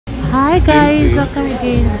Hi guys, welcome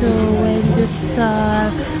again to Wendy Star.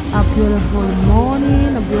 A beautiful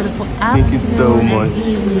morning, a beautiful afternoon, thank you so much.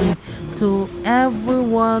 Evening to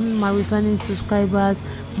everyone, my returning subscribers,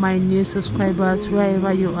 my new subscribers,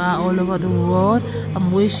 wherever you are all over the world. I'm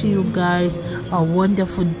wishing you guys a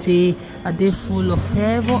wonderful day, a day full of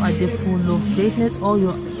favor, a day full of greatness. All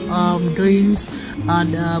your dreams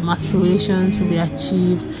and aspirations will be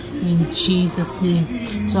achieved in Jesus'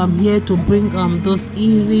 name. So I'm here to bring those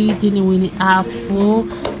easy dinner app for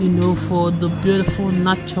for the beautiful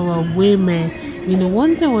natural women.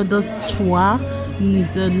 One thing with this tour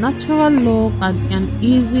is a natural look and an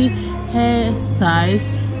easy hairstyles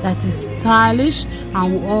that is stylish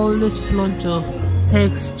and will always flaunt your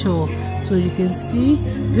texture. So you can see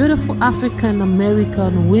beautiful African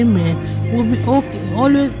American women will be okay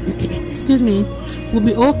always will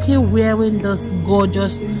be okay wearing this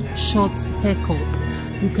gorgeous short haircuts.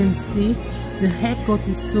 You can see the haircut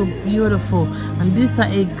is so beautiful, and these are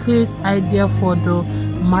a great idea for the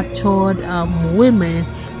matured women,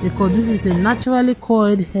 because this is a naturally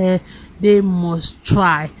coiled hair they must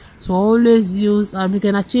try. So always use you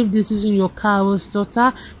can achieve this using your Carol's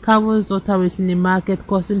Daughter. Carol's Daughter is in the market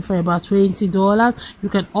costing for about $20. You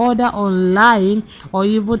can order online or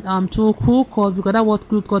even through Crew Cut, because that's what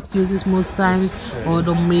Crew Cut uses most times, or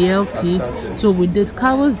the Mail Kit. So with the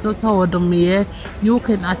Carol's Daughter or the Mail, you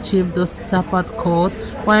can achieve the tapered cut.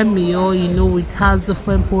 While Mail, it has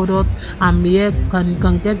different products, and Mail can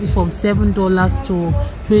get it from $7 to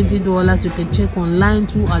 $20. You can check online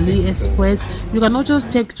through AliExpress. You can not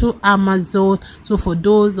just check through Amazon. So for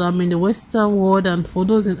those in the Western world, and for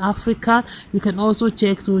those in Africa, you can also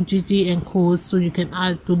check through GG and Co. So you can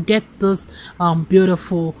add to get this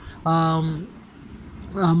beautiful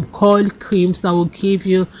coil creams that will give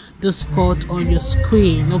you this cut on your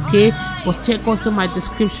screen. Okay, but check also my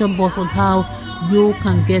description box on how you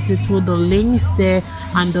can get it through the links there,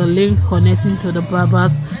 and the links connecting to the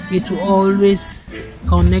barbers. It will always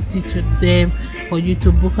connect you to them for you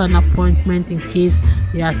to book an appointment in case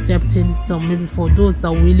they are accepting some. Maybe for those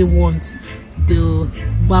that really want the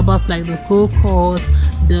barbers like the co-course,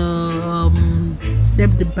 the step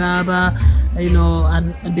the barber,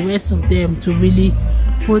 and the rest of them to really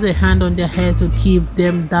put a hand on their head to give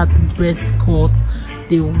them that best cut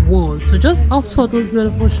they want. So just opt for those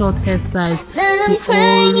beautiful short hairstyles to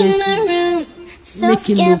always make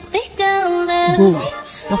it look good.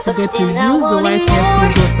 Don't forget to use the white hair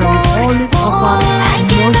products that will always offer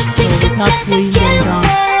moisture without weighing them down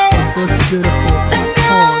on those beautiful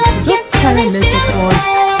curls. So just kind of let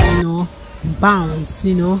your curls bounce,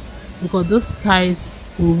 because those styles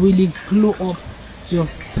will really glow up your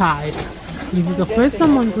styles. If it's the first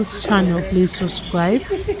time on this channel, please subscribe,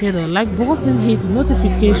 hit the like button, hit the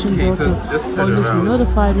notification button, always be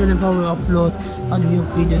notified whenever we upload a new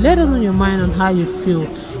video. Let us know your mind on how you feel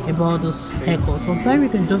about this haircut. Sometimes you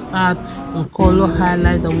can just add some color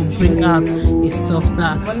highlight that will bring out a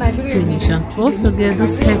softer finish, and to also get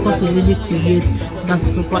this haircut to really create that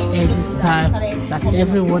super edgy style that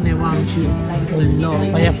everyone around you will love.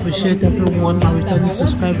 I appreciate everyone, my returning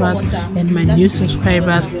subscribers and my new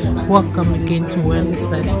subscribers. Welcome again to Wendy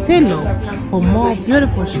Star. Stay low for more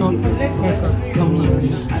beautiful short haircuts coming your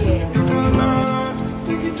way.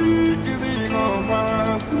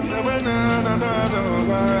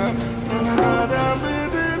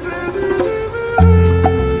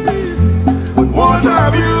 What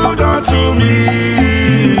have you done to me?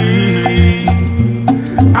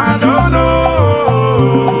 I don't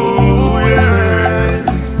know, yeah.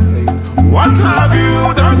 What have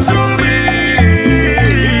you done to me?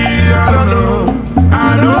 I don't know,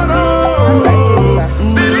 I don't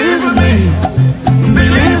know. Believe me,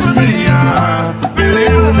 yeah.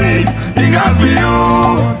 Believe me, it got me you.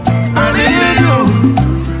 I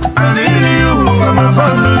need you for my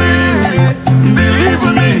family. Believe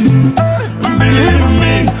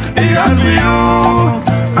me, it got me you.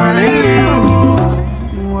 I need you.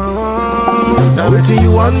 Now waiting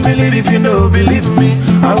you want, believe if you know, believe me.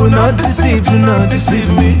 I will not deceive, do not deceive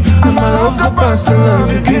me. And my love the past, the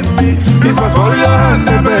love you give me. If I follow your hand,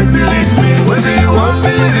 I beg, delete me. Waiting you want,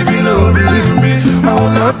 believe if you know, believe me. I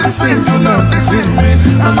will not deceive, do not deceive me.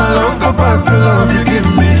 And my love the past, the love you give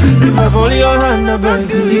me. If I follow your hand, I beg,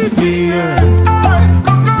 delete me, yeah.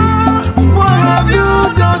 What have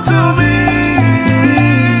you done to me?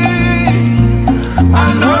 I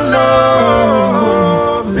don't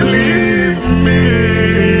know, believe me.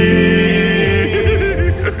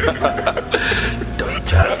 Don't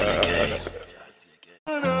just again.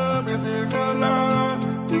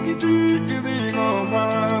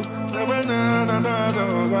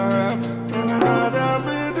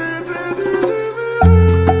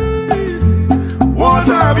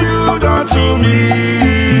 done to me?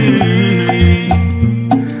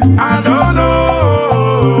 I don't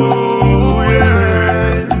know,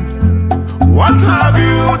 yeah. What have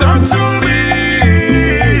you done to me?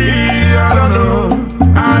 I don't know,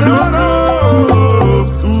 I don't know.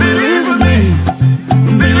 Believe me,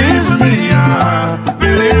 yeah.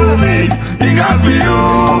 Believe me, it got me you.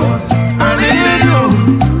 I need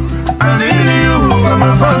you for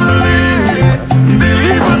my family.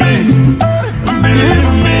 Believe me,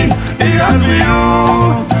 it got me you.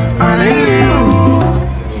 I need you.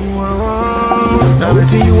 Now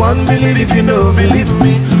what you want, believe if you know, believe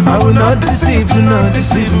me. I will not deceive, do not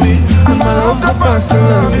deceive me. And my love the past, the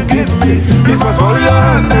love you give me. If I follow your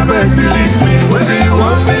hand, I beg, believe me. What you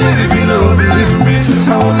want, believe if you know, believe me.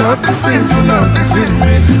 I will not deceive, do not deceive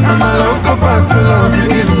me. And my love the past, the love you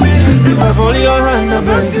give me. If I follow your hand, I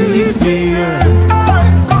beg, believe me, yeah.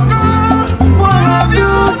 What have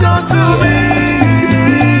you done to me?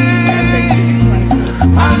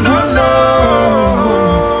 I don't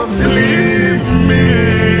know, believe me.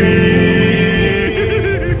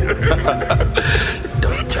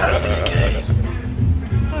 Don't trust me again.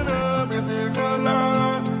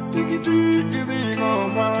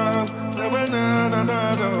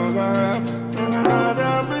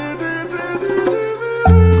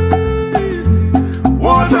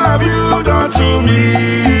 What have you done to me?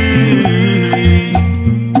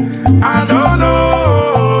 I don't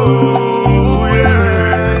know,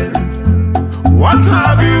 yeah. What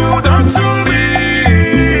have you done to me?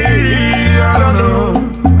 I don't know,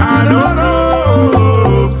 I don't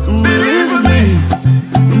know. Believe me,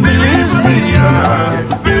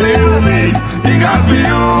 yeah. Believe me, it got me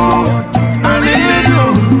you. I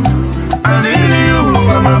need you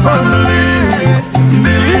for my family.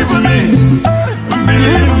 Believe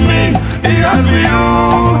me, it got me you.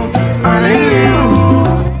 I need you.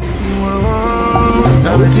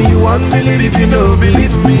 Now what you want, believe if you know,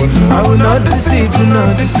 believe me. I will not deceive, do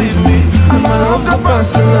not deceive me. And my love the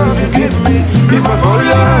past, the love you give me. If I follow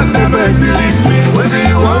your hand, I beg, believe me. What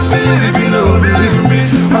you want, believe if you know, believe me.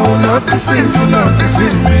 I will not deceive, do not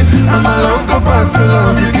deceive me. And my love the past, the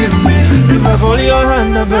love you give me. If I follow your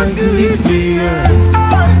hand, I beg, believe me, yeah.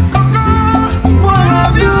 What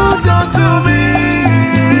have you done to me?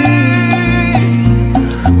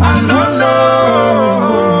 I don't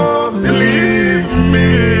know, believe me.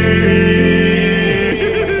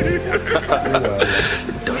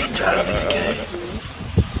 Don't trust me again.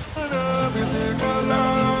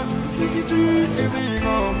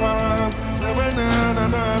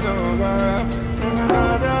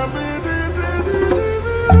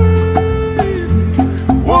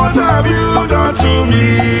 What have you done to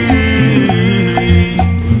me?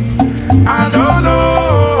 I don't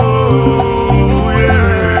know,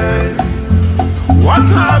 yeah. What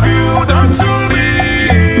have you done to me?